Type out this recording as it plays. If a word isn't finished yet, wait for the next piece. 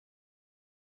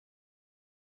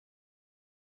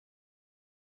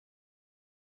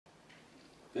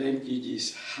Thank you,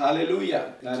 Jesus.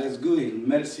 Hallelujah. God is good.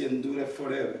 Mercy endure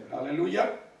forever.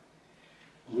 Hallelujah.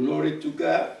 Glory to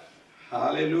God.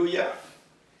 Hallelujah.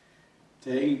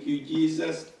 Thank you,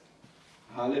 Jesus.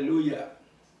 Hallelujah.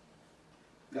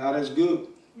 God is good.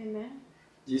 Amen.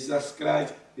 Jesus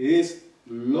Christ is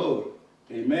Lord.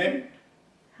 Amen.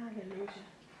 Hallelujah.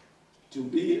 To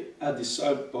be a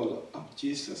disciple of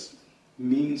Jesus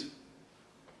means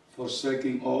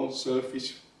forsaking all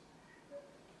selfishness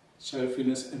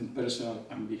and personal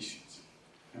ambitions.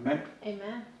 Amen?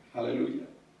 Amen. Hallelujah.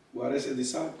 What is a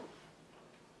disciple?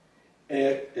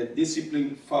 A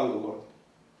disciplined follower,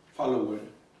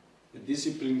 a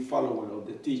disciplined follower of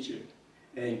the teacher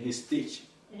and his teaching.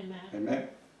 Amen. Amen.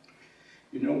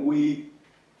 You know, we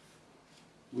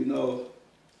know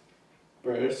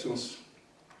persons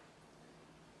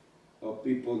or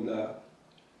people that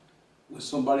when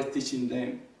somebody teaching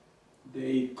them,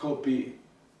 they copy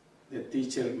the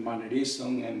teacher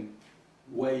mannerism and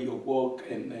way of walk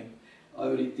and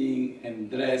everything and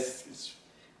dress,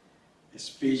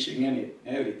 speech and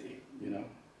everything, you know.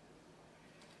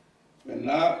 But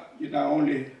now you not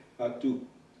only have to,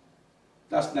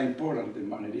 that's not important, the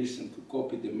mannerism, to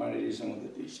copy the mannerism of the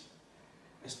teacher.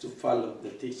 It's to follow the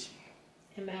teaching.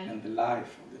 Amen. And the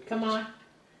life of the teacher. Come on.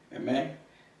 Amen.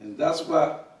 And that's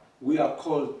what we are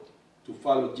called to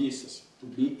follow Jesus, to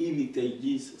imitate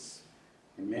Jesus.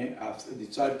 Amen. As a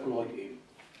disciple of him,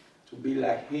 to be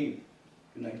like him,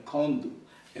 in conduct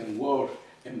and word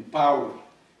and power,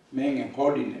 man, and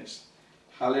holiness.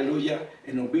 Hallelujah.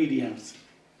 And obedience.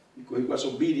 Because he was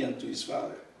obedient to his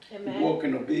Father. Amen. He walked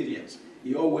in obedience.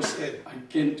 He always said, I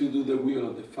came to do the will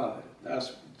of the Father.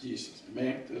 That's Jesus.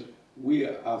 Amen. We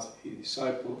are, as his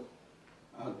disciple,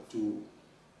 are to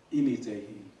imitate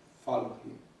him, follow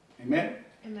him. Amen?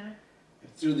 Amen.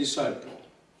 A true disciple,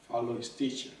 follow his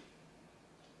teacher.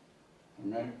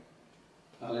 Amen?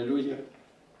 Hallelujah.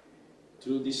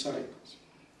 True disciples.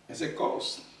 It's a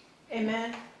cost.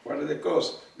 Amen. What is the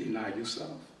cost? Deny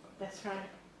yourself. That's right.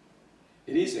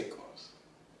 It is a cost.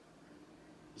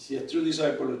 You see, a true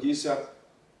disciple of Jesus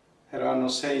had no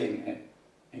saying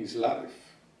in his life.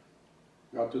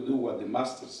 You have to do what the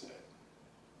Master said.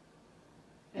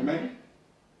 Amen?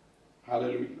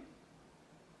 Hallelujah.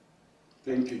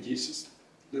 Thank you, Jesus.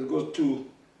 Let's go to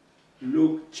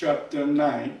Luke chapter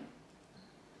 9.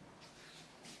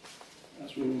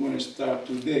 That's where we're going to start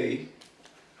today.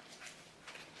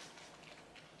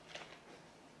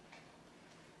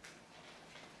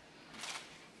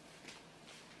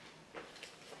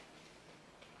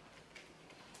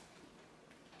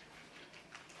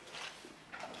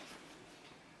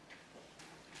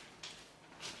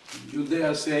 You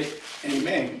dare say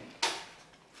amen.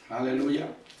 Hallelujah.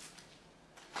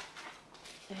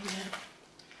 Amen.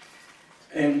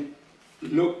 And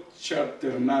Luke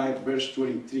chapter 9, verse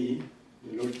 23,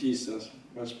 the Lord Jesus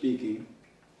was speaking.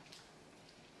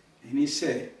 And he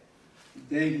said,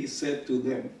 then he said to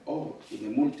them all, to the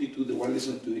multitude that were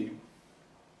listening to him,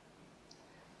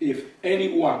 if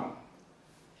anyone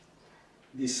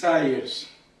desires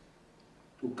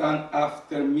to come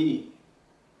after me,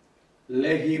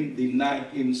 let him deny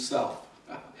himself.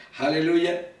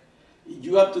 Hallelujah.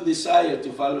 You have to desire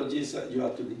to follow Jesus, you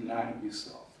have to deny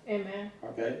yourself. Amen.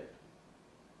 Okay?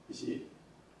 You see?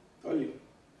 I told you.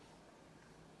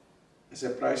 It's a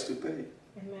price to pay.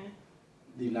 Amen.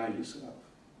 Deny yourself.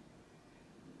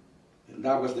 And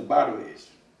that was the battle is.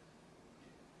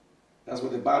 That's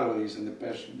what the battle is in the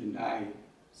person, deny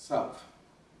self.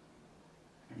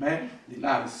 Amen?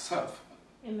 Deny self.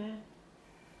 Amen.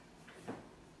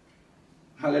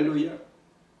 Hallelujah.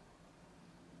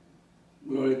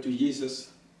 Glory to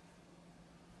Jesus.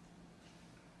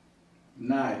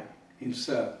 Deny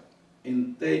himself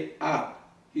and take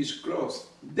up his cross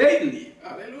daily.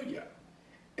 Hallelujah.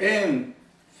 And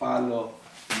follow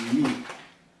me.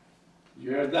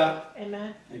 You heard that?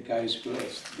 Amen. Take out his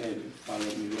cross daily. Follow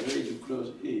me. Wherever your cross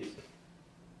is,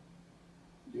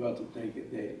 you have to take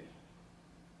it daily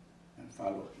and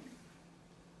follow him.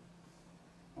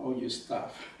 All your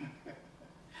stuff.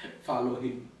 Follow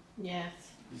him. Yes.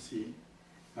 You see,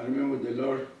 I remember the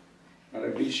Lord, at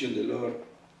a vision, the Lord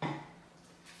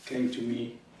came to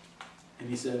me and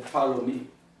he said, follow me.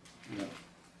 You know,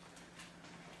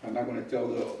 I'm not going to tell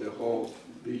the whole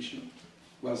vision.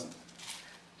 It was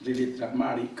really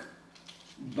dramatic,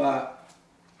 but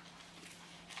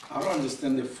I don't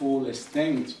understand the full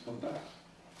extent of that.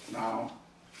 Now,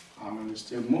 I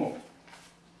understand more.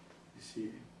 You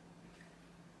see,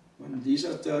 when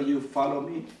Jesus tells you, follow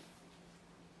me,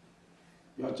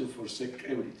 you have to forsake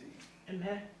everything.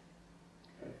 Amen.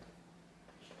 Okay?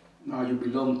 Now you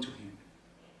belong to him.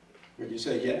 When you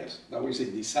say yes, that was a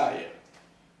desire.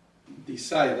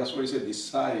 Desire, that's what he said,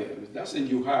 desire. That's in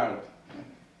your heart.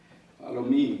 Follow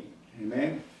me.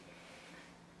 Amen.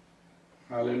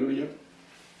 Hallelujah.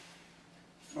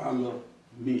 Follow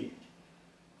me.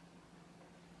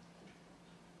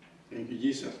 Thank you,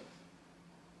 Jesus.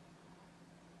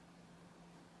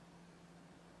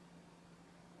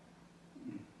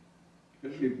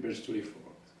 Let's read verse 24.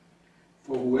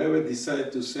 For whoever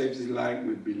decides to save his life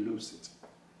will be lose it.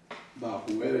 But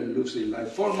whoever loses his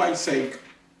life for my sake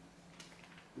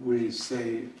will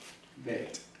save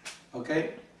it.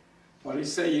 Okay? But he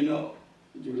said, you know,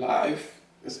 your life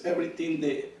is everything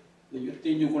that you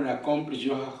think you're going to accomplish,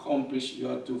 you have accomplished. You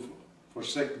have to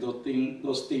forsake those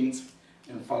things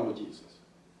and follow Jesus.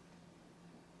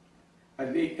 I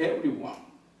think everyone,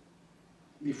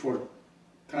 before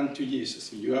come to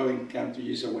Jesus, if you haven't come to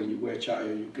Jesus when you were a child,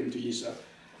 you came to Jesus,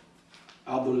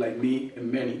 adult like me and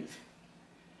many.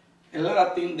 A lot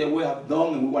of things that we have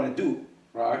done and we want to do,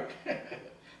 right?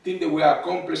 Things that we are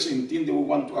accomplishing, things that we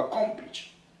want to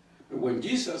accomplish. But when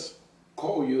Jesus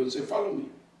called you and said, follow me,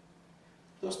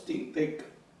 those things take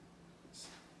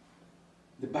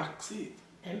the back seat.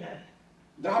 Amen.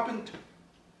 That happened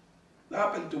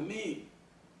to me.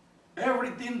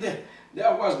 Everything that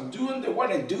I was doing, that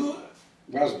what I do,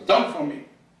 was done for me.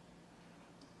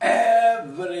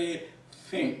 Everything.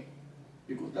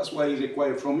 Because that's what he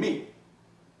required from me.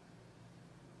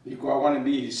 Because I want to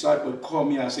be a disciple, call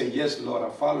me and say, yes, Lord, I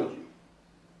follow you.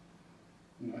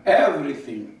 You know,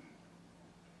 everything.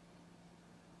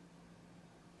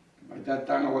 By that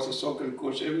time, I was a soccer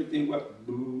coach. Everything was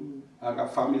boo. I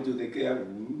got family to take care of.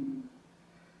 Boo.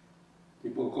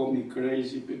 People call me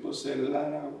crazy. People say,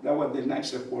 Lara, that was the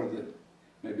nicest word that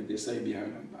maybe they say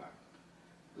behind my back.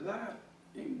 Lara,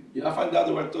 I found out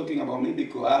they were talking about me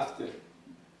because after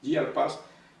year passed,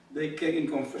 they came and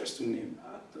confessed to me.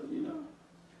 I thought, you know,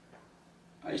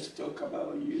 I used to talk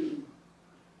about you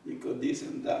because this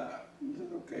and that. I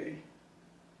said, okay.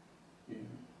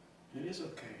 Yeah, it is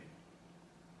okay.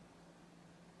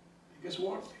 It's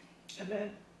worthy. Amen.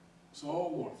 It's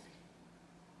all worthy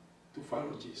to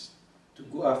follow Jesus, to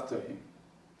go after him.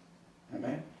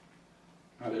 Amen.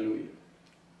 Hallelujah.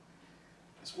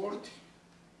 It's worthy.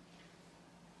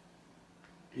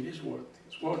 It is worthy.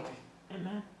 It's worthy.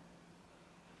 Amen.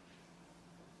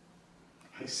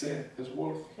 I said it's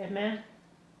worthy. Amen.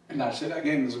 And I said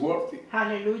again, it's worthy.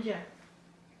 Hallelujah.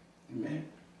 Amen.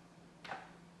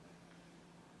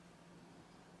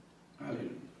 Hallelujah.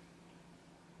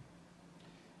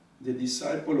 The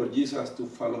disciple of Jesus has to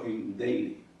follow him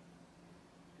daily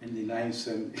and deny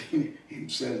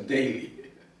himself daily.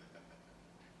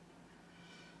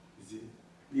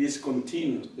 This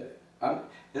continues.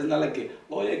 It's not like,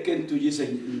 oh, I came to Jesus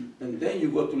and then you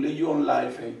go to live your own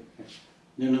life.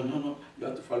 No. You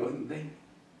have to follow him daily.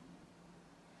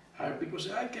 People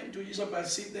say, I came to Jesus, but I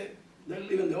see that they're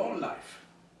living their own life.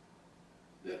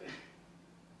 You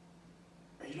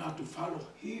have to follow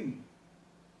him.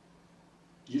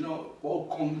 You know, Paul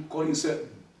called himself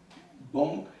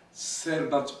bond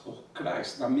servant of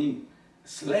Christ. That means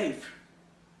slave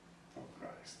of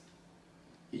Christ.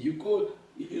 If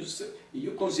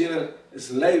you consider a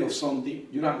slave of something,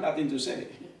 you don't have nothing to say.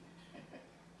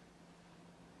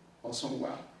 Or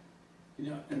someone.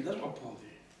 You know, and that's what Paul did.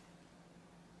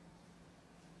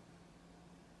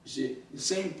 You see, the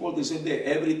same Paul they said that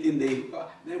everything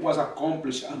that was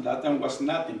accomplished and that time was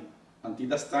nothing. Until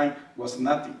that time was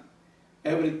nothing.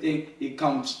 Everything it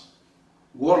comes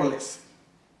worthless.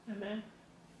 Amen.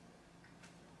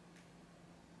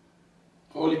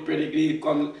 Holy pedigree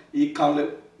he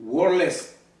counted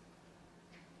worthless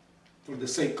for the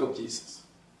sake of Jesus.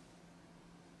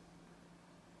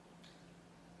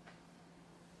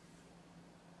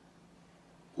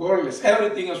 Worthless.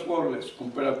 Everything is worthless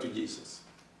compared to Jesus.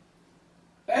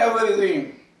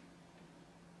 Everything.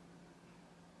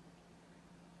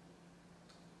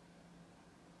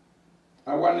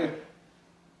 I want to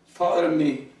follow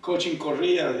me coaching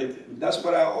Korea. That's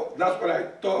what I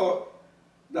thought.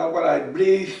 That's what I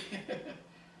breathe.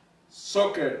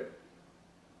 Soccer.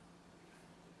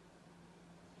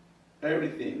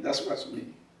 Everything. That's what's me.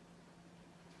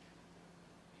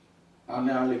 I'm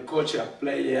not only coach, I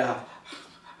play, I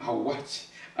watch,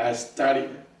 I study.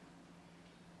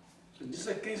 So this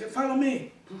king said, follow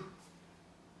me.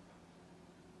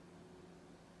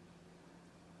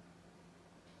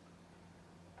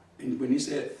 And when he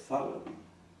said, follow me,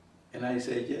 and I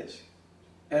said, yes,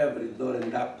 every door in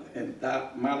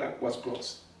that matter was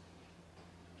closed.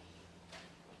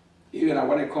 Even I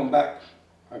want to come back,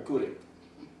 I couldn't.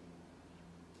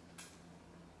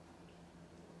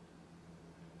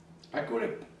 I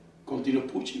couldn't continue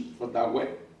pushing for that way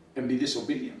and be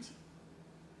disobedient.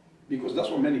 Because that's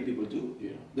what many people do,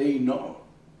 you know. They ignore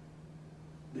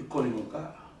the calling of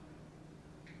God.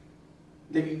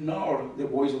 They ignore the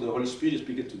voice of the Holy Spirit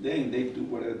speaking to them. They do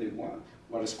whatever they want,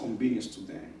 what is convenient to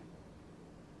them.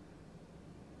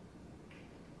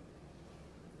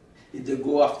 If they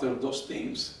go after those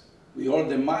things with all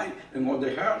their mind and all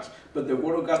their hearts, but the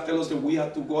Word of God tells us that we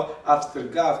have to go after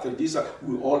God, after Jesus,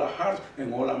 with all our heart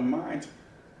and all our mind.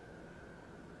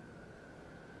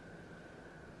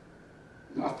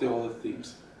 Not the other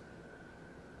things.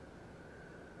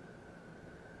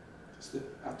 It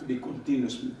has to be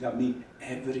continuous. That means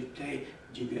every day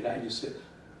you get out, you say,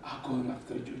 I'm going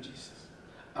after you, Jesus.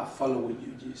 I'm following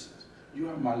you, Jesus. You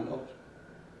are my Lord.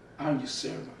 I'm your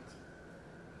servant.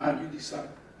 I'm your disciple.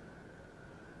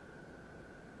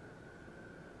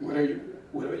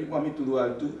 Whatever you want me to do,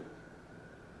 I'll do.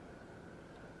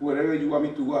 Wherever you want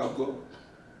me to go, I'll go.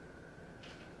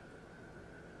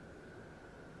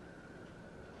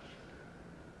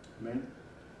 Amen.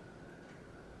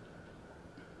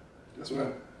 That's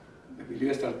why the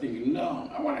believers start thinking, no,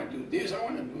 I want to do this, I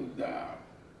want to do that.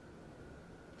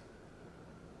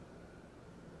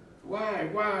 Why?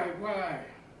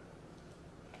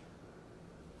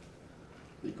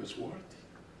 Because worthy.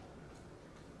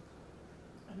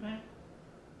 Amen.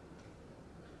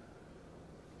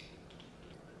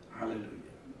 Hallelujah.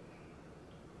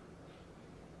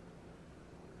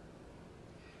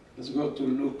 Let's go to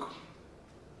Luke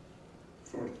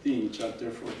 14,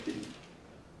 chapter 14.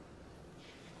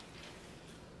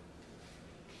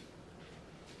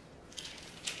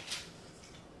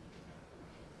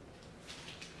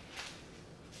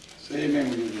 Say amen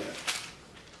when you do that.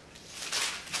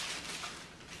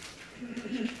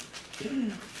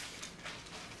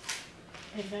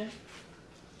 Amen.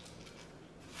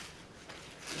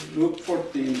 Luke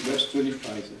 14, verse 25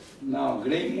 says, Now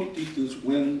great multitudes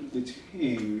went with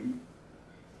him,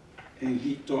 and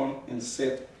he turned and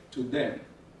said to them,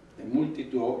 the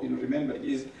multitude, you know, remember,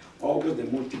 is always the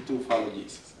multitude follow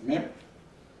Jesus. Amen?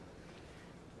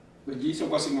 But Jesus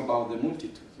wasn't about the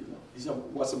multitude, you know. Jesus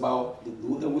was about to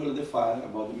do the will of the Father,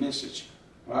 about the message,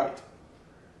 right?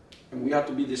 And we have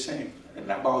to be the same. And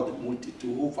not about the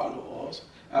multitude who follow us,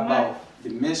 about the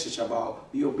message,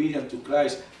 about be obedient to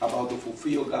Christ, about to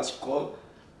fulfill God's call,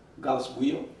 God's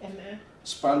will, Amen.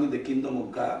 expanding the kingdom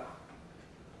of God,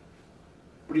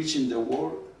 preaching the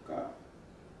word of God.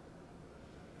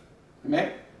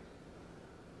 Amen?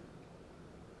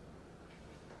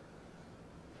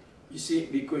 You see,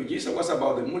 because Jesus was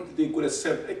about the multitude, he could have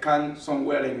set a can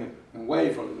somewhere and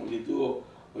wait for the multitude,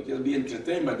 or just be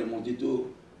entertained by the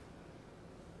multitude.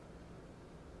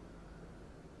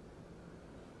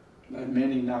 Like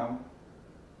many now.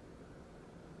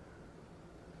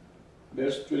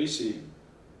 Verse 26.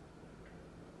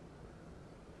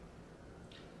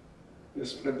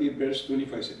 Let's repeat verse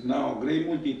 25. Says, Now great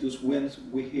multitudes went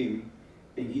with him,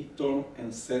 and he turned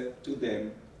and said to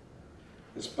them,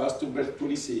 let's pass to verse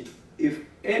 26. If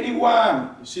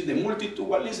anyone, you see the multitude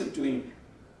will listen to him,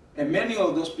 and many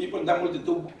of those people in that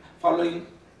multitude following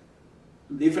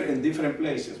in different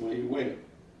places where he went.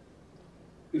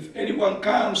 If anyone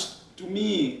comes to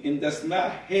me and does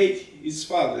not hate his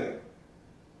father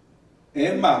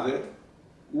and mother,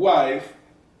 wife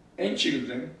and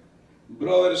children,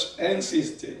 brothers and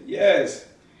sisters, yes,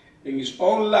 in his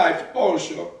own life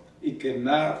also, he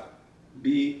cannot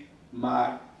be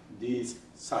my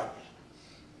disciple.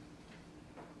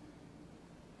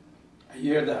 I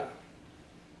hear that.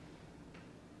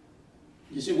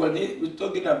 You see, when he was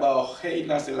talking about hate,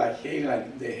 not like hate,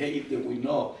 like the hate that we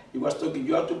know, he was talking,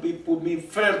 you have to put me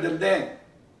first than them.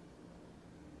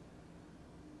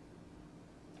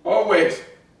 Always.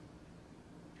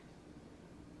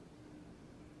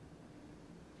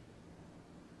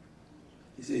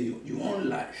 He said, your own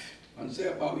life. And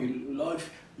say about your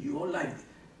life, your own life.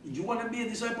 If you want to be a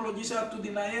disciple of Jesus, you have to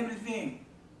deny everything.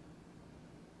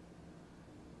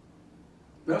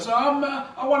 Because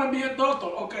I want to be a doctor.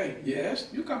 Okay, yes,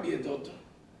 you can be a doctor.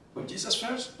 But Jesus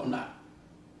first or not?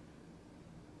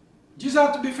 Jesus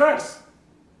has to be first.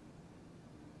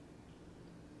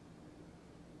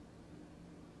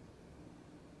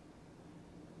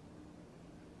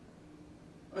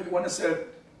 Or you want to serve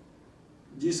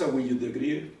Jesus with your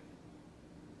degree?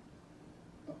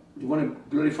 You want to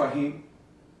glorify him?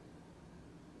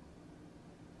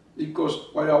 Because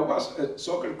while I was a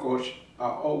soccer coach, I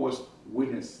always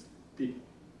witness people.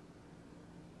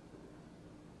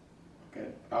 Okay,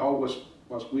 I always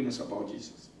was witness about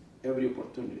Jesus, every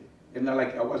opportunity. And not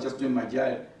like I was just doing my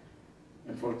job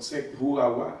and forsake who I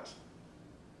was.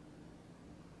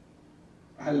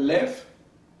 I left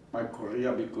my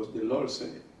career because the Lord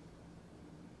said,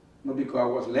 Not because I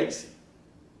was lazy.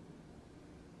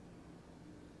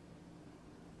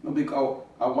 Not because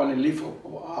I want to live for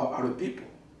other people.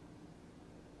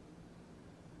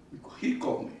 Because he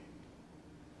called me.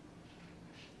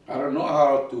 I don't know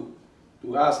how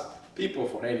to ask people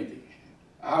for anything.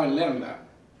 I haven't learned that.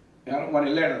 And I don't want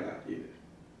to learn that either.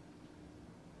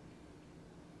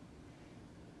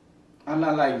 I'm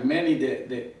not like many that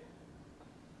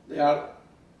they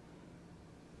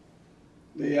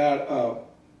are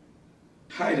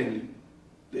hiding.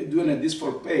 They're doing this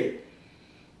for pay.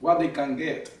 What they can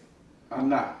get, I'm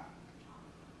not.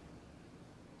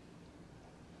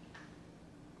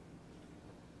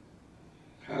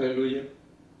 Hallelujah.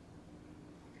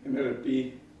 Let me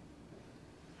repeat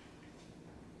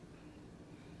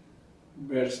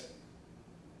verse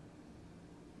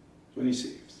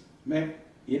 26. Man,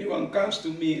 anyone comes to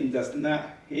me and does not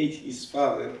hate his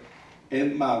father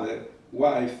and mother,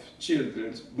 wife,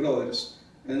 children, brothers,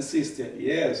 and sisters,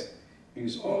 yes, in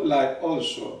his own life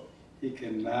also, he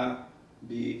cannot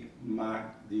be my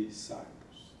disciples.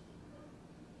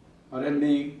 What I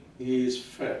mean is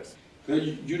first.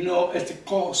 You know, it's the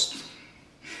cost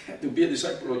to be a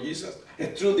disciple of Jesus, a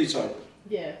true disciple.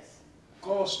 Yes.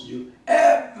 Cost you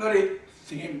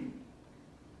everything,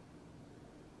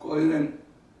 even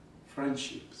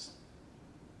friendships,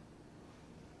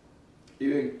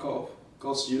 even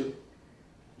cost you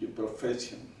your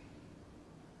profession,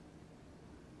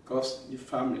 cost your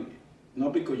family.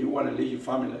 Not because you want to leave your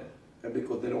family, but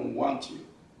because they don't want you.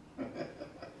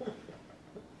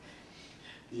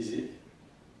 You see?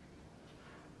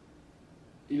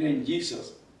 Even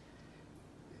Jesus,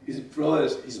 his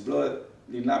brother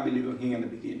did not believe in him in the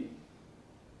beginning.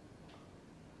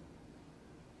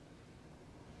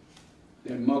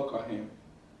 They mocked him.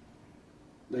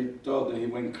 They thought that he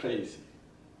went crazy.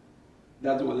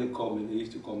 That's what they called me. They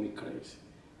used to call me crazy.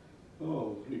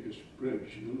 Oh, he is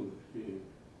praise you.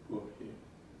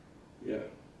 Yeah.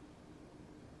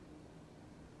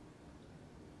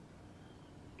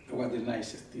 That was the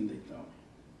nicest thing they told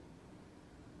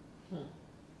me.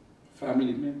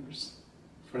 Family members,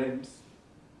 friends,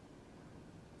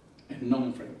 and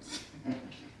non-friends.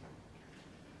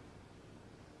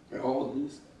 All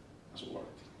this has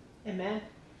worked. Amen.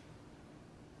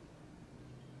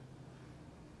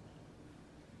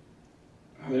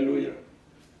 Hallelujah.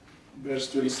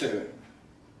 Verse 27.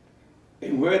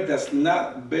 And whoever does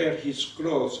not bear his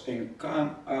cross and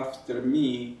come after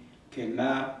me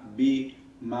cannot be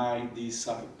my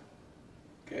disciple.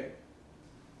 Okay?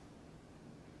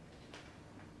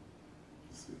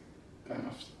 Come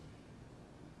after.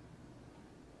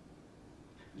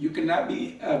 You cannot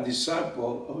be a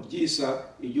disciple of Jesus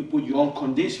if you put your own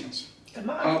conditions. Come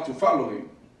on. How to follow him,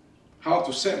 how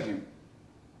to serve him.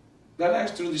 That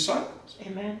is true disciples.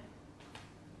 Amen.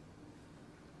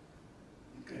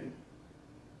 Okay.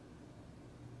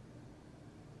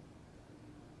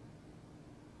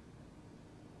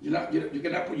 You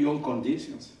cannot put your own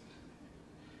conditions.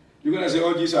 You're going to say,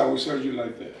 oh, Jesus, I will serve you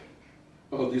like that.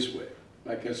 Or this way.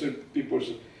 Like I said,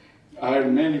 I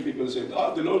heard many people say,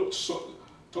 oh, the Lord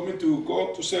told me to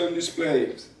go to serve this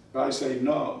place. But I say,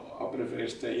 no, I prefer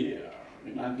stay here.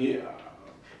 And I'm here.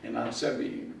 And I'm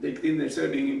serving him. They think they're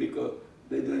serving him because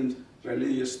they're doing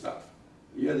religious stuff.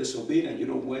 You're disobedient. You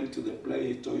don't went to the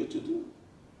place he told you to do.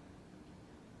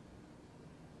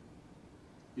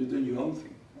 You're doing your own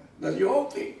thing. That's your own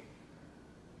thing.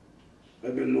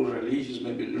 Maybe look religious,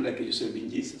 maybe look like you serve in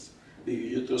Jesus.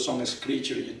 You do some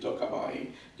scripture, you talk about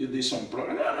him, you do some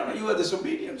program. No, you are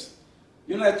disobedience.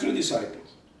 You're not true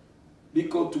disciples.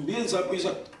 Because to be a disciple is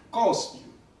a cost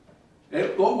you.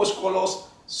 It always calls us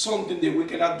something that we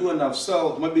cannot do in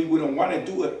ourselves. Maybe we don't want to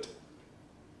do it.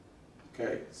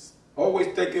 Okay?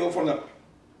 Always take it from the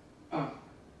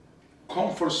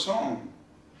comfort zone.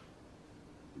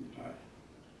 Right.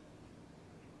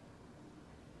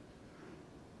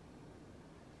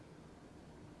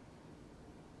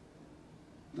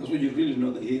 That's when you really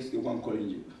know that he's the one calling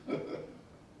you.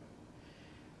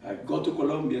 I go to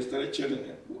Colombia, started church,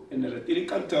 and the Retiro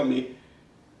can tell me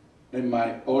in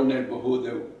my old neighborhood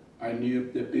that I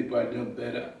knew the people I knew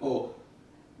better, or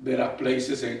better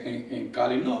places in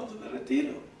Cali. No, to the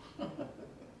Retiro.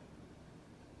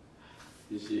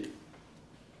 You see.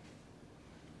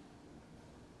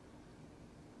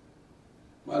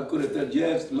 Well, I could have said,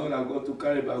 yes, Lord, I'll go to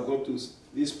Cali, but I'll go to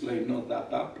this place, not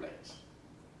that place.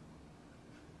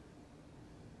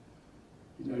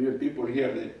 You know, your people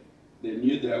here, they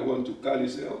knew that I went to Cali,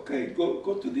 say, okay,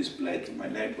 go to this place, to my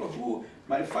neighborhood,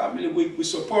 my family, we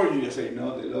support you. I say,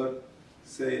 no, the Lord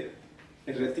said,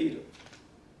 El Retiro.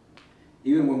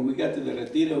 Even when we got to the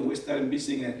Retiro, we started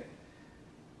visiting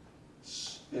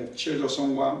a church or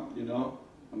someone, you know,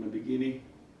 from the beginning.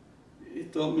 He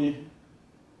told me,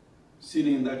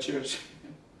 sitting in that church,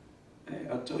 hey,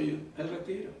 I told you, El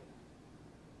Retiro.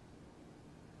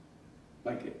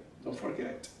 Like, don't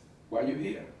forget why you're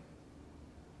here.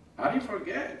 I didn't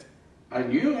forget. I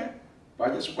knew it,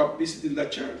 but I just was visiting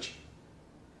that church.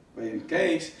 But in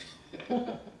case,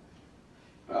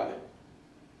 right?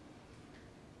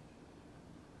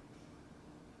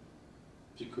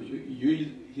 Because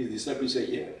his disciples say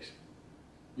yes.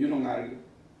 You don't argue.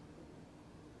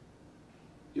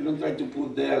 You don't try to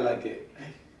put there like, hey,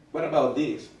 what about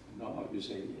this? No, you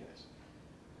say yes.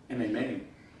 And amen.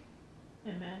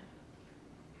 Amen.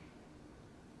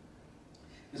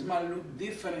 It might look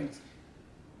different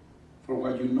from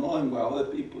what you know and what other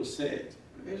people said.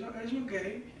 It's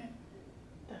okay.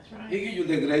 That's right. He gives you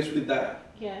the grace with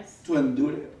that. Yes. To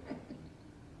endure it.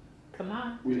 Come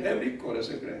on. With every college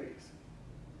of grace.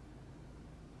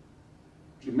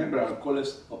 Remember our college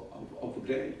of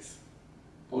grace.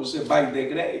 Paul said, by the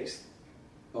grace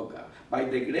of God. By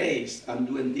the grace, I'm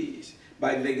doing this.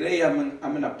 By the grace,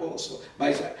 I'm an apostle.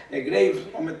 By the grace,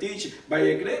 I'm a teacher. By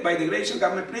the grace of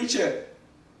God, I'm a preacher.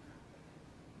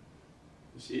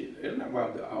 You see, it's not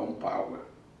about our own power,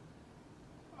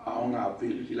 our own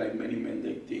ability, like many men,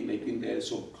 they think they're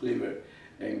so clever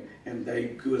and they're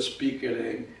good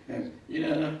speaker and you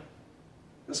know,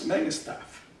 that's many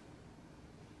stuff.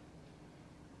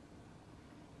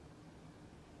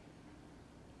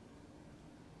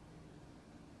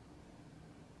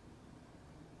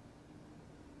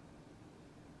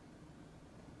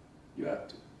 You have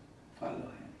to follow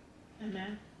him.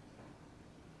 Amen.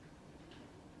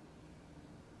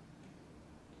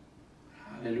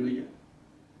 Hallelujah.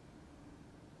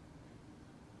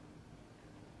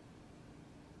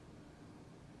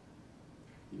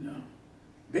 You know,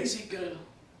 basically,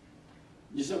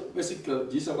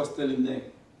 Jesus was telling them,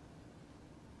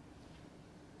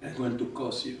 I'm going to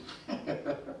cost you.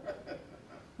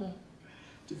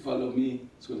 To follow me,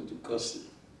 it's going to cost you.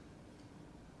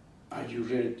 Are you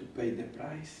ready to pay the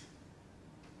price?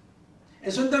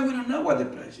 And sometimes we don't know what the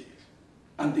price is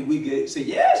until we say,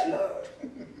 yes, Lord.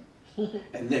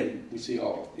 And then we see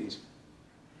all things.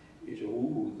 You say,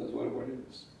 ooh, that's what it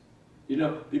is. You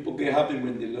know, people get happy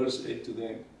when the Lord said to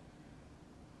them,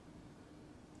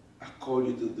 I call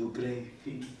you to do great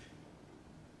things.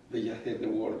 They just heard the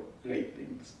word great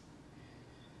things.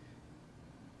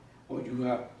 Or you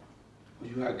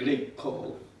have great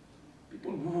call.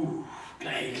 People, ooh,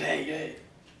 great.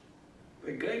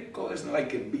 But great call is not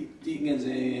like a big thing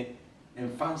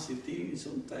and fancy thing.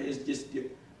 Sometimes it's just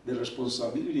the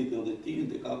responsibility of the thing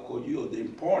that God called you, or the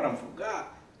importance for God.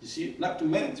 You see, not to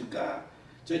men, to God.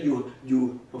 So your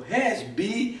hands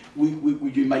be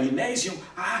with your imagination.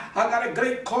 I got a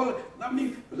great call. I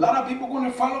mean, a lot of people are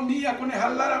going to follow me. I'm going to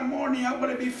have a lot of money. I'm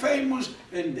going to be famous.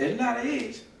 And that's not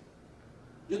it.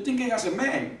 You're thinking as a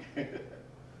man.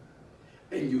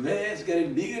 And your head's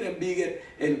getting bigger and bigger,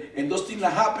 and those things are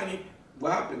happening.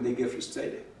 What happened? They get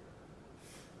frustrated.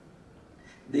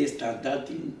 They start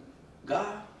doubting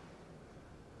God.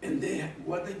 And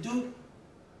what they do?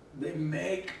 They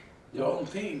make their own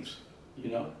things,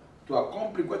 you know, to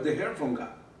accomplish what they heard from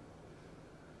God.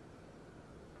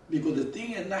 Because the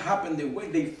thing has not happened the way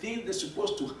they think they're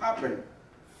supposed to happen.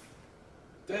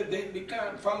 They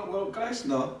become follower of Christ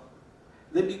now.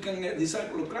 They become a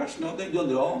disciple of Christ now. They do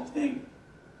their own thing.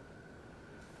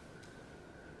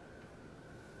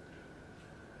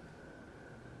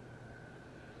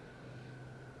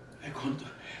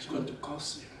 It's going to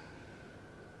cost you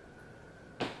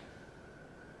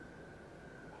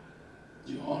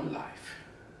your own life.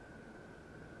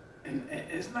 And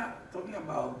it's not talking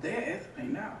about death right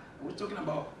now. We're talking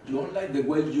about your own life the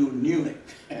way you knew it.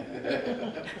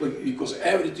 Because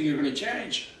everything is going to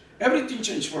change. Everything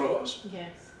changed for us.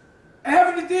 Yes.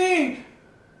 Everything.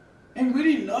 And we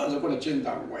didn't know it was going to change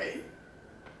that way.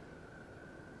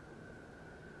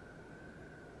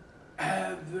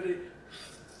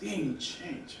 Everything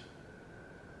changed.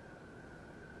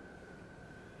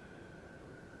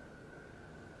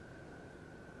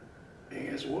 And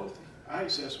it's worthy. I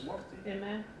say it's worthy.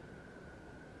 Amen.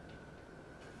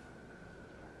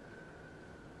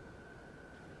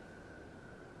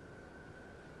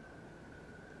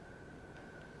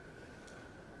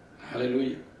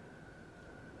 Hallelujah.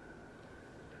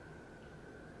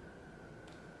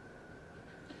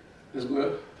 Let's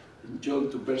go in John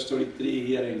to verse 33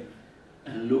 here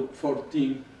in Luke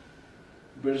 14,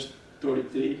 verse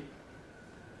 33.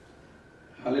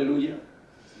 Hallelujah.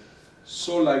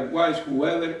 So likewise,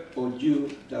 whoever of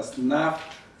you does not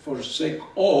forsake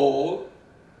all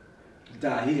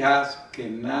that he has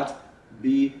cannot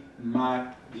be my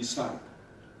disciple.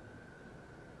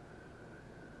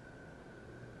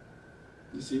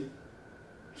 You see?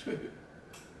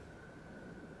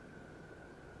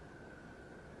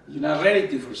 You're not ready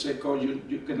to forsake all,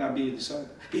 you cannot be a disciple.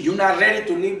 If you're not ready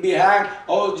to leave behind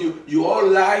all your whole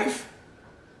life,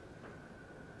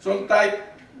 sometimes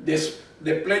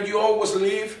the place you always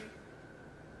live,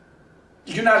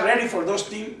 if you're not ready for those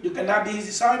things, you cannot be his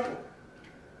disciple.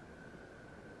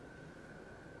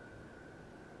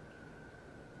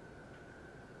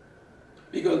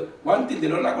 Because one thing, the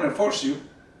Lord not going to force you.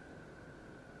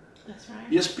 That's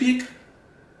right. You speak,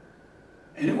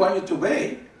 and he wants you to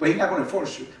obey, but he's not going to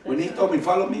force you. When he told me,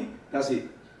 follow me, that's it.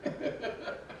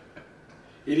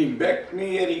 He didn't beg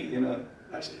me,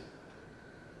 that's it.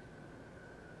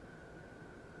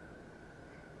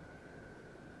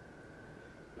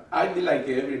 I be like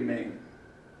every man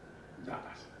does.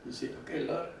 You say, okay,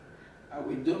 Lord, I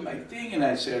will do my thing and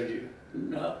I serve you.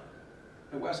 No,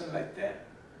 it wasn't like that.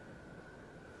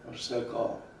 Or so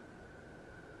called.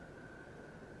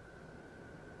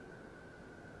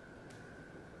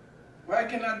 Why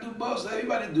can I do both?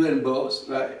 Everybody doing both,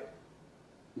 right?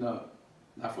 No,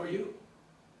 not for you.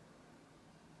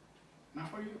 Not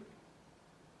for you.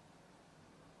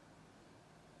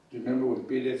 Remember when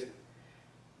Peter,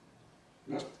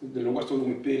 the Lord was talking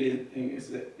with Peter,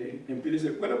 and Peter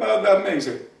said, what about that man? He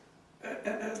said,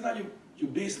 that's not your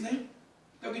business.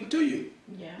 Talking to you.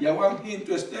 Yeah. You want him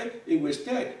to stay, he will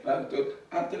stay. But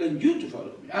I'm telling you to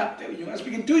follow me. I'm telling you, I'm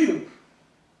speaking to you.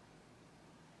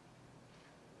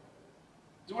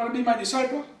 You want to be my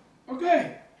disciple?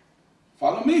 Okay.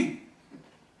 Follow me.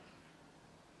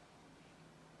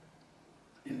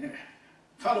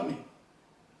 Follow me.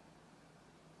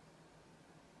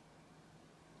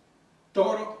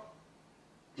 Total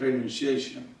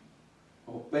renunciation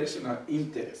of personal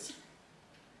interest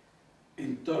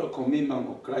and total commitment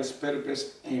of Christ's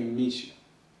purpose and mission.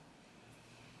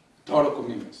 Total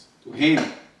commitments to Him,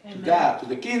 Amen. to God, to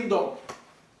the kingdom.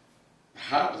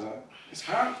 Hard, huh? It's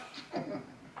hard.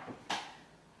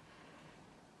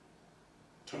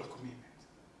 Total commitment.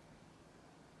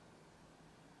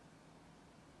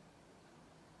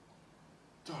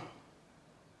 Total.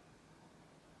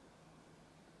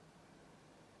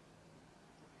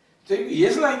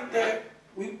 It's like that.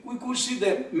 We could see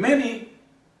that many,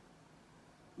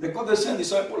 they call themselves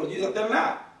disciples of Jesus, they're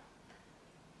not.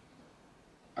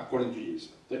 According to Jesus,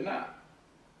 they're not.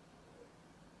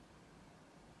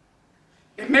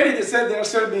 And many they said they are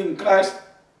serving Christ,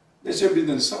 they're serving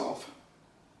themselves.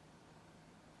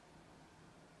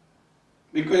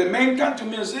 Because a man come to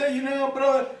me and say,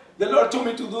 brother, the Lord told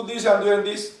me to do this, I'm doing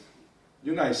this.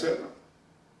 You're not his servant.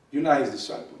 You're not his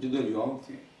disciple. You're doing your own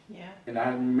thing. Yeah. And I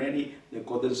have many that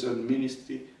call themselves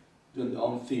ministry doing their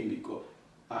own thing because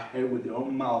I heard with their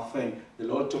own mouth saying, the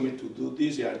Lord told me to do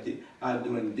this, I'm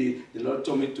doing this. The Lord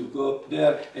told me to go up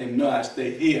there, and no, I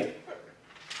stay here.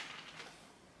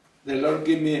 The Lord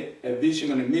gave me a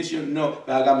vision and a mission, no,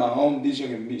 but I got my own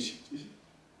vision and mission.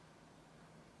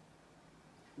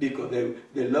 Because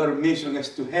the Lord's mission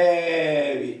is too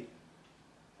heavy.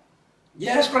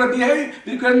 Yes, it's going to be heavy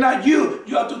because not you.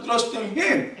 You have to trust in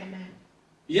Him. Amen.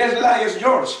 Yes, life is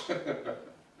yours.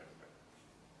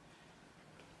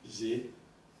 You see?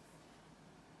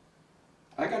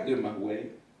 I got to do my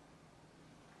way.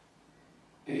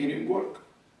 And it didn't work.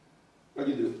 What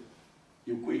do?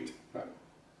 You quit. Right?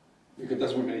 Because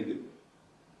that's what many do.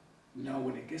 Now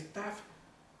when it gets tough,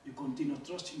 you continue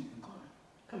trusting in God.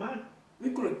 Come on. We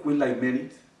could have quit like many.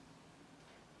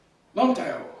 Long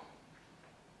time ago.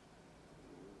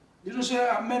 You know, say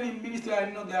how many ministers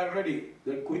I know they are ready,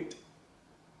 they quit.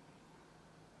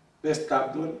 They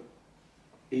stop doing it.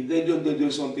 If they don't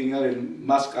do something else,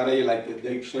 masquerade like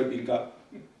they're serving God.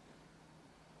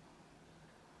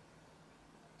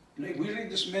 If we read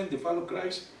this man, they follow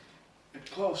Christ, it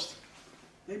cost.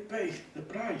 They pay the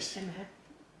price. Amen.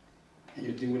 And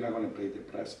you think we're not going to pay the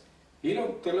price? He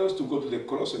don't tell us to go to the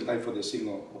cross and die for the sin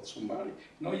of somebody.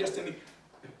 No, just telling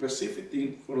a specific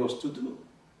thing for us to do.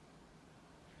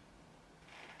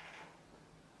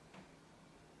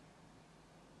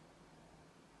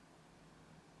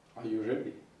 Are you ready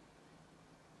to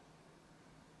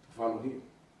follow Him?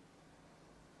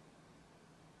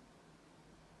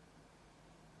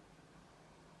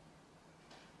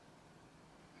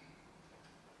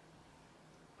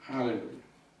 Hallelujah.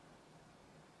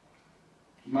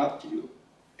 Matthew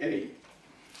 8.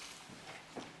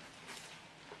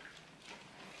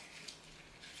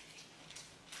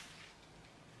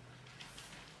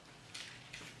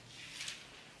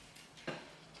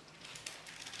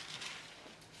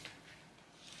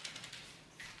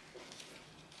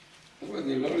 when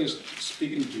the Lord is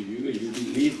speaking to you and you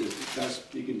believe that God's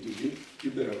speaking to you,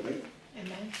 you better wait.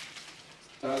 Amen.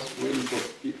 Start waiting for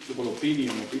people's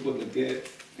opinion or people that get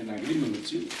an agreement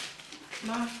with you.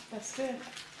 Ma, that's good.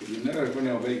 If you're never going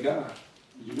to obey God,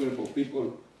 you're waiting for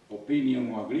people's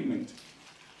opinion or agreement.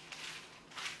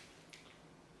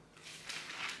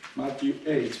 Matthew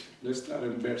 8, let's start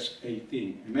in verse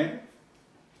 18. Amen?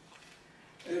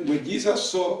 And when Jesus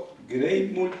saw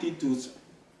great multitudes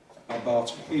about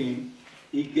him,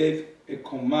 he gave a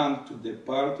command to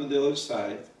depart to the other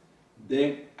side.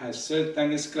 Then a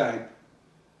certain scribe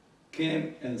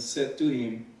came and said to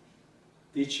him,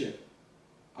 Teacher,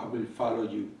 I will follow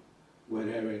you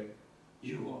wherever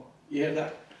you go. You hear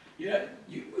that? Yeah,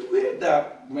 we hear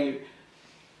that when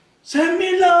send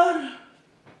me, Lord.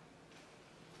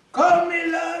 Call me,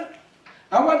 Lord.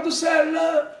 I want to serve,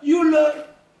 Lord. You, Lord.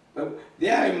 But they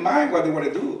are in mind what they want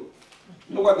to do,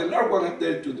 not what the Lord wants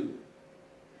them to do.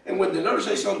 And when the Lord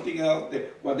says something else,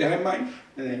 what they have in mind,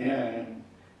 the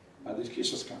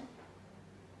excuses come.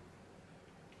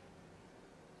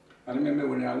 I remember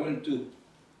when I went to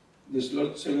this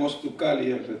Lord sent us to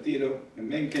Cali and Retiro, a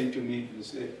man came to me and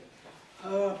said,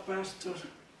 Pastor,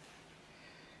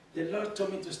 the Lord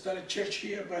told me to start a church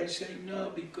here, but I said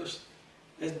no because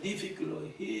it's difficult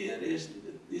here.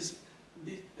 There's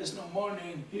no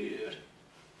money here.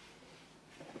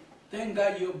 Thank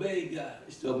God you obey God.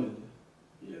 He told me,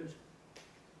 yes.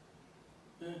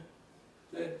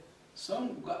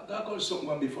 God called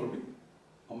someone before me,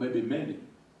 or maybe many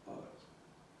others.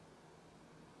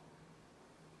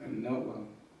 And no one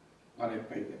wanted to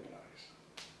pay the price.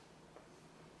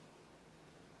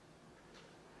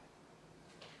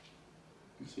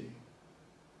 You see,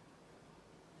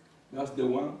 that's the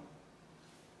one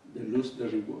that lose the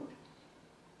reward.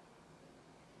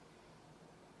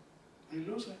 They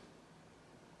lose it.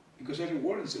 Because the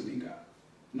reward is serving God.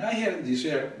 Not here in this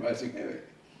earth, but it's in heaven.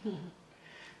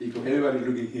 Because everybody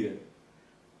looking here,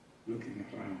 looking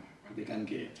around what they can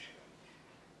get.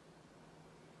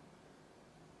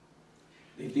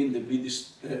 They think the big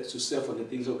success for the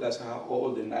things of God have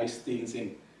all the nice things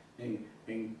and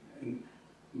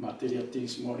material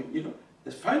things more. You know,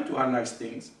 it's fine to have nice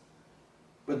things,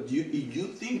 but if you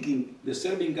thinking the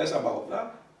serving God about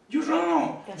that, you're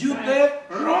wrong. That's You're right. dead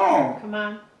wrong. Come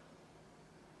on.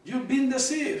 You've been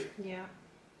deceived. Yeah.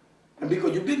 And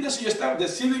because you've been deceived, you start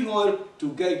deceiving others to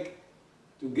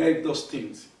get those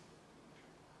things.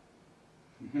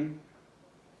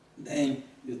 Then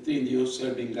you think you're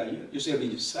serving God. You're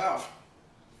serving yourself.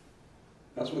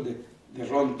 That's what the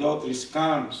wrong doctrine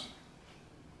comes.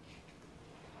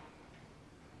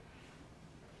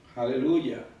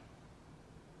 Hallelujah.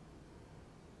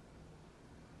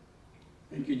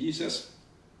 Thank you, Jesus.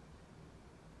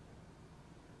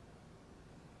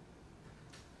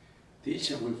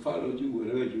 Teacher will follow you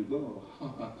wherever you go.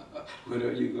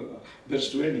 Wherever you go.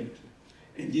 Verse 20.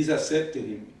 And Jesus said to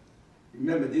him,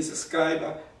 remember this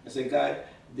scribe as a guy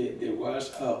that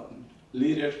was a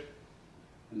leader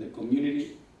in the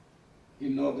community. He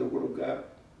knows the Word of God.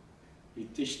 He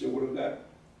teaches the Word of God.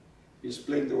 He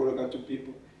explains the Word of God to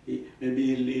people. Maybe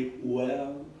he lived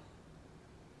well.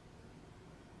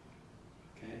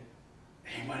 Okay?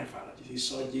 He want to follow Jesus. He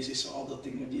saw Jesus, all the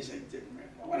things of Jesus.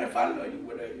 I want to follow you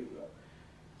wherever you go.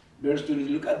 Verse 20,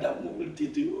 look at that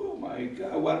multitude. Oh my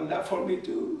God, I want that for me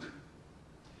too.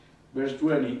 Verse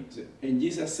 20, and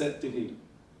Jesus said to him,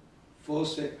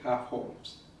 Foxes have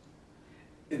holes,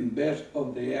 and birds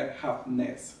of the air have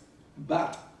nests,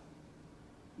 but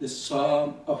the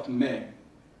Son of Man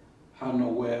has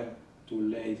nowhere to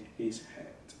lay his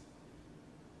head.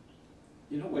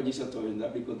 You know why Jesus told him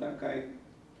that? Because that guy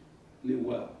lived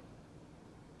well.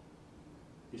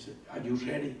 He said, are you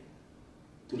ready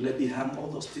to let behind all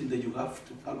those things that you have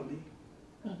to follow me?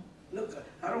 Look,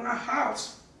 I don't have a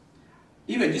house.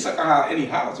 Even Jesus can have any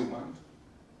house he wants.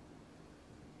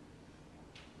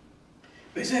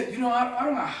 But he said, you know, I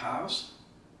don't have a house.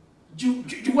 You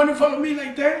want to follow me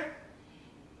like that?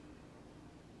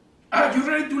 Are you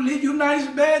ready to leave your nice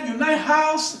bed, your nice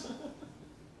house?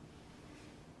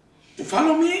 To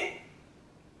follow me?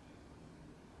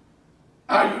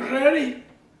 Are you ready?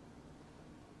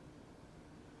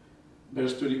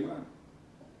 Verse 21.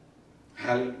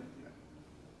 Hallelujah.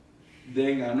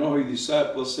 Then another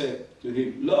disciple said to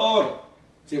him, Lord.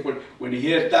 See, when he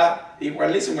heard that, he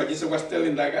was listening to what Jesus was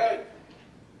telling that guy.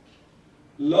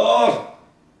 Lord,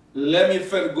 let me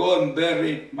first go and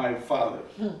bury my father.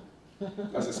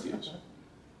 That's excuse.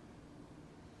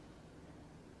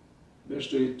 Verse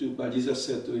 22, but Jesus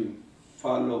said to him,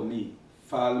 follow me,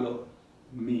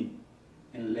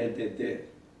 and let the dead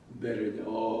bury their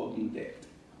own dead.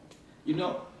 You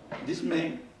know, this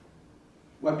man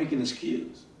was making an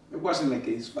excuse. It wasn't like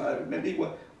his father. Maybe he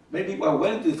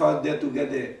went to his father there to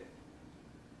get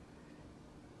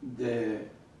the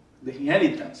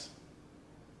inheritance.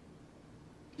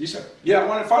 Jesus, yeah, I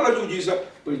want to follow you, Jesus,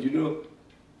 but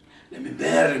let me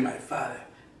bury my father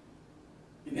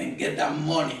and then get that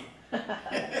money.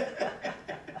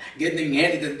 Get the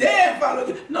inheritance, then follow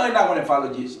you. No, he's not going to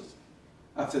follow Jesus.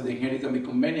 After the inheritance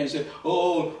become many, I said,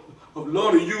 oh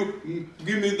Lord, you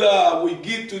give me that, we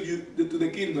give to you to the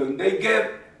kingdom. They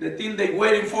get the thing they're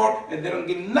waiting for, and they don't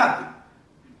give nothing.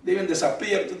 They even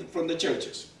disappear from the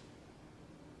churches.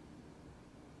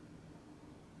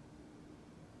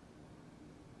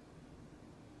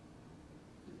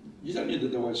 Jesus knew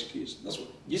that there was excuse. That's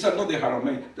what Jesus knows the heart of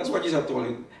man. That's what Jesus told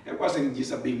him. It wasn't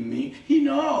Jesus being mean. He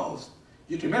knows.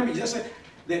 You remember Jesus said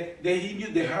that he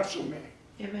knew the hearts of men.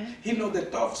 Amen. He knew the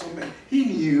thoughts of men. He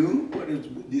knew what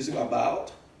this is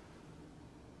about.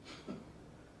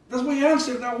 That's why he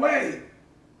answered that way.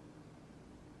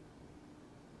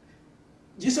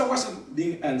 Jesus wasn't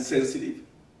being insensitive.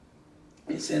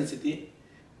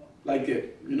 Like, I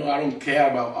don't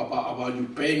care about you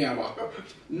paying about.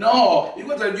 No, it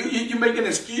was like you make an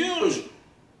excuse.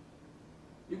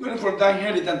 You're going for that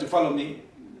inheritance to follow me.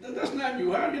 That's not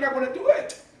you. You're not going to do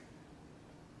it.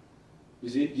 You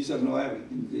see, Jesus knows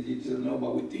everything. Jesus knows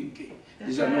what we're thinking.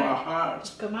 Jesus knows our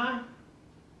hearts. Come on.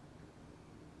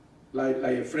 Like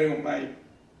a friend of mine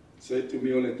said to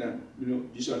me all the time,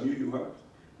 Jesus knew you heart.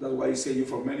 That's why he saved you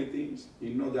from many things.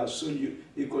 He knows that soon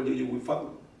he called you will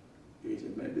follow. He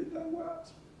said, maybe that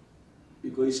was.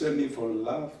 Because he saved me for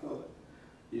love,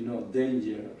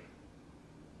 danger.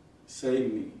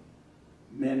 Saved me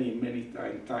many, many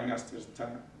times, time after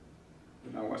time,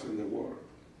 when I was in the world.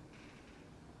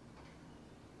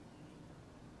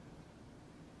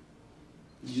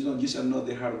 Jesus knows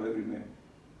the heart of every man.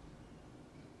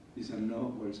 Jesus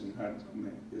knows what's in the heart of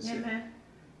man. Amen.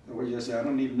 That's why Jesus said, I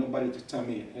don't need nobody to tell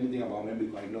me anything about me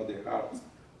because I know the heart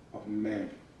of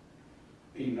man.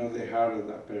 He knows the heart of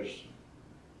that person.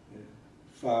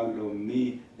 Follow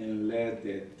me and let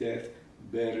the death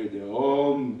bury their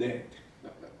own dead.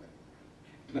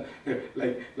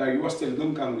 like it was telling,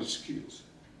 don't come with excuse.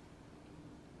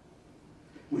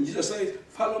 When Jesus says,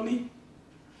 follow me,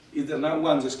 it does not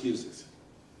want excuses.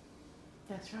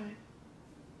 That's right.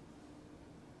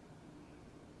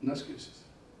 No excuses.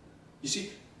 You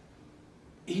see,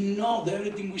 he knows that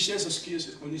everything we say is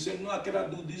excuses. When he said, no, I cannot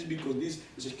do this because this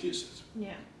is excuses.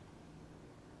 Yeah.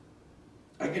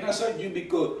 I cannot serve you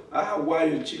because I have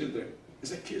wife and children.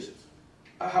 It's excuses.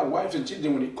 I have wives and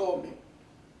children when he called me.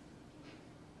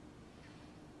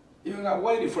 Even I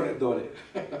waited for a daughter.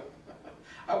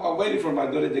 I was waiting for my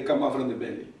daughter to come out from the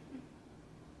belly.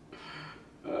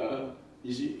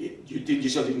 You see, you think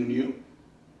Jesus didn't knew?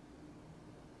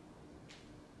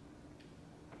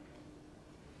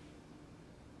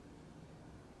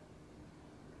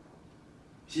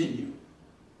 He knew.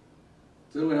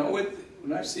 So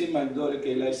when I see my daughter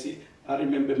Kayla, I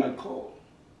remember my call.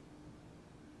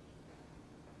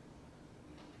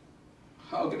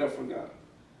 How can I forget?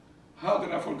 How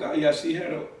can I forget? Yeah, I see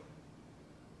her.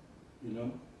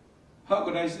 How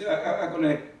can I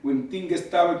say? When things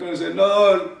stop, I can say,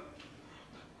 Lord,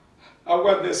 I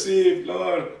want to see,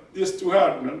 Lord, this too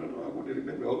hard. No, I want to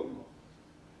remember. Oh, no.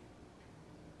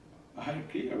 I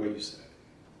agree with what you said.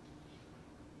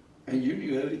 And you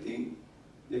knew everything.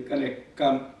 They kind of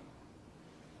come,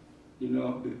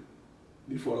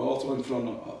 before also in front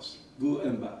of us, good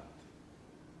and bad.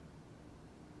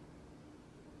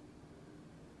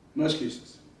 No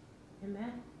excuses.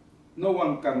 Amen. No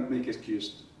one can make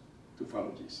excuse to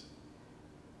follow Jesus.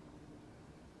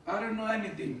 I don't know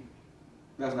anything.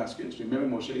 That's not excuse.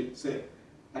 Remember Moshe said,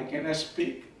 I cannot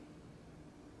speak.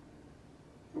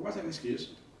 It wasn't an excuse.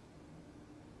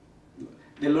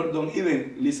 The Lord don't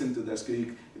even listen to the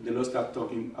excuse if the Lord starts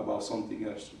talking about something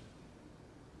else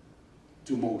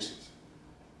to Moses.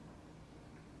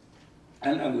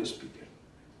 And I will speak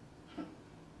it.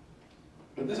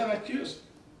 But that's an excuse.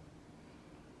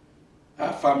 I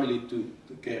have family to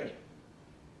care.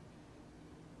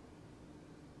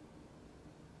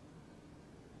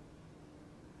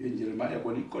 In Jeremiah,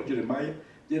 when he called Jeremiah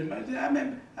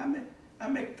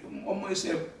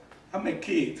said, I'm a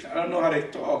kid. I don't know how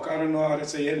to talk. I don't know how to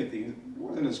say anything. It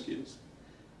wasn't an excuse.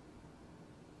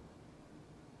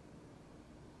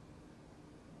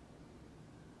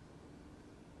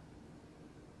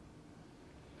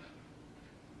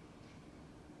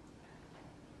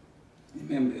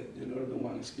 Remember, the Lord don't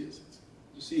want excuses.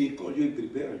 You see, he called you and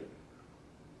prepared you.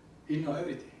 He knows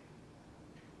everything.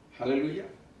 Hallelujah.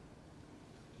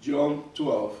 John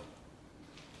 12.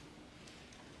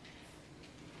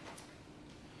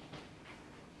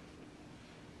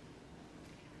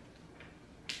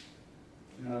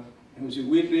 And so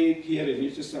we read here in the New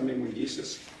Testament when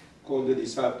Jesus called the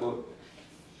disciples,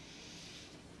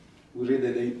 we read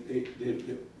that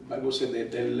the Bible said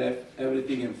that they left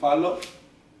everything and followed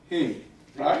him,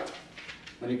 right?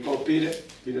 When he called Peter,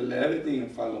 Peter left everything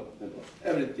and followed the Lord.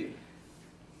 Everything.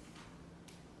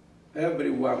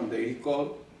 Everyone that he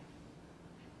called,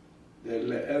 they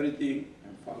left everything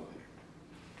and followed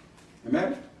him.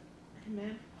 Amen?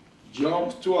 Amen.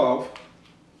 John 12.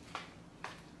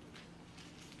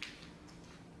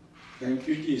 Thank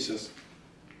you, Jesus.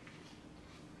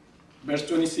 Verse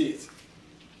 26.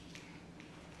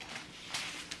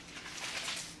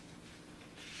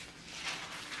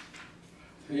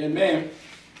 Amen.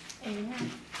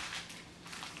 Amen.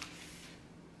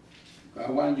 I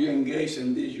want you engaged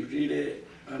in this. You read it,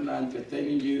 and I'm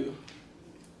entertaining you.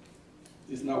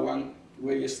 It's not one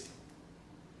way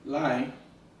line.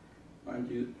 I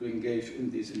want you to engage in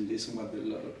this and listen what the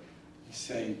Lord is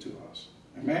saying to us.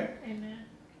 Amen? Amen.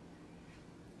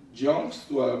 John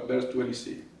 12, verse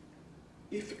 26.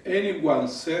 If anyone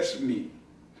serves me,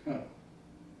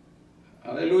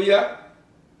 hallelujah,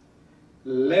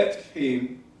 let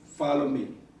him follow me.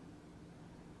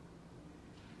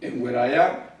 And where I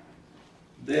am,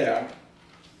 there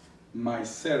my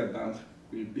servant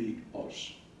will be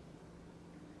also.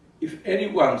 If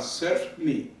anyone serves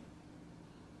me,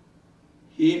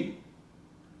 him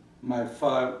my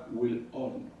Father will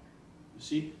honor. You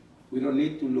see, we don't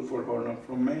need to look for honor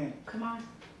from man. Come on.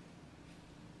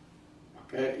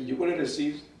 Okay, you're going to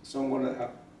receive someone that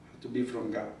have to be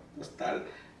from God. Start,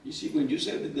 you see, when you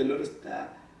say that the Lord start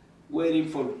waiting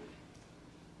for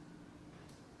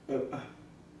a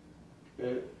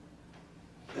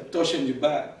touch on your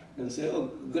back and say,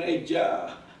 oh, great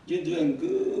job, you're doing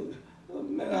good. Oh,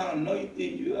 man, how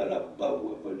anointed you are, how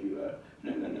powerful you are.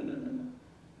 No.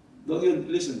 Don't you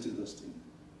listen to those things.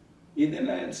 Isn't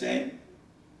that insane?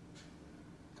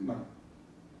 Come on.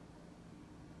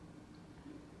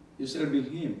 You're serving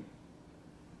him.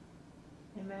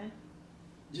 Amen.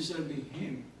 You're serving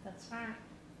him. That's right.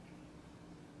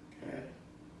 Okay.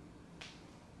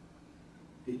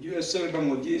 If you're a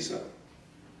servant of Jesus,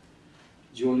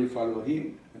 you only follow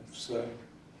him and serve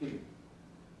him.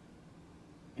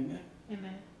 Amen.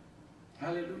 Amen.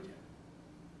 Hallelujah.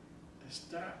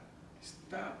 Stop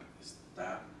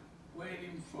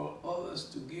waiting for others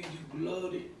to give you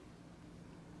glory.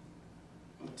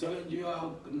 I'm telling you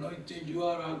how anointed you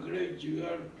are, how great you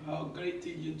are, how great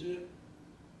things you do.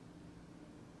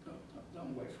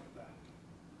 Don't wait for that.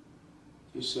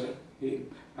 You serve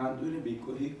him. I'm doing it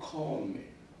because he called me.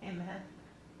 Amen.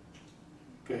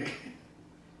 Okay?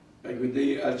 Like when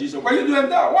they asked Jesus, why are you doing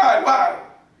that? Why?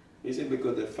 He said,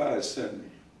 because the Father sent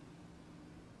me.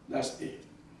 That's it.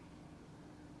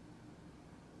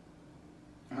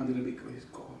 I'm doing it because he's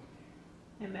called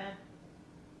me. Amen.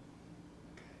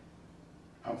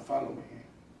 I'm following him.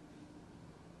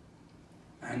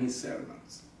 And his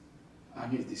servants.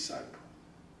 And his disciples.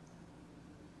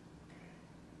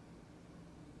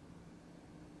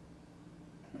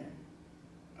 Amen.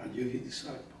 Are you his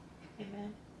disciple?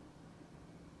 Amen.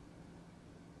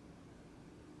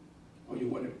 Or you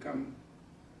want to become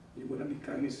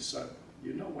his disciple?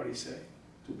 You know what he said,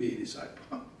 to be a disciple.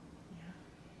 Yeah.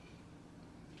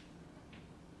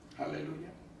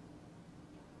 Hallelujah.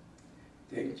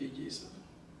 Thank you, Jesus.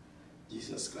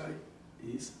 Jesus Christ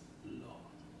is Lord.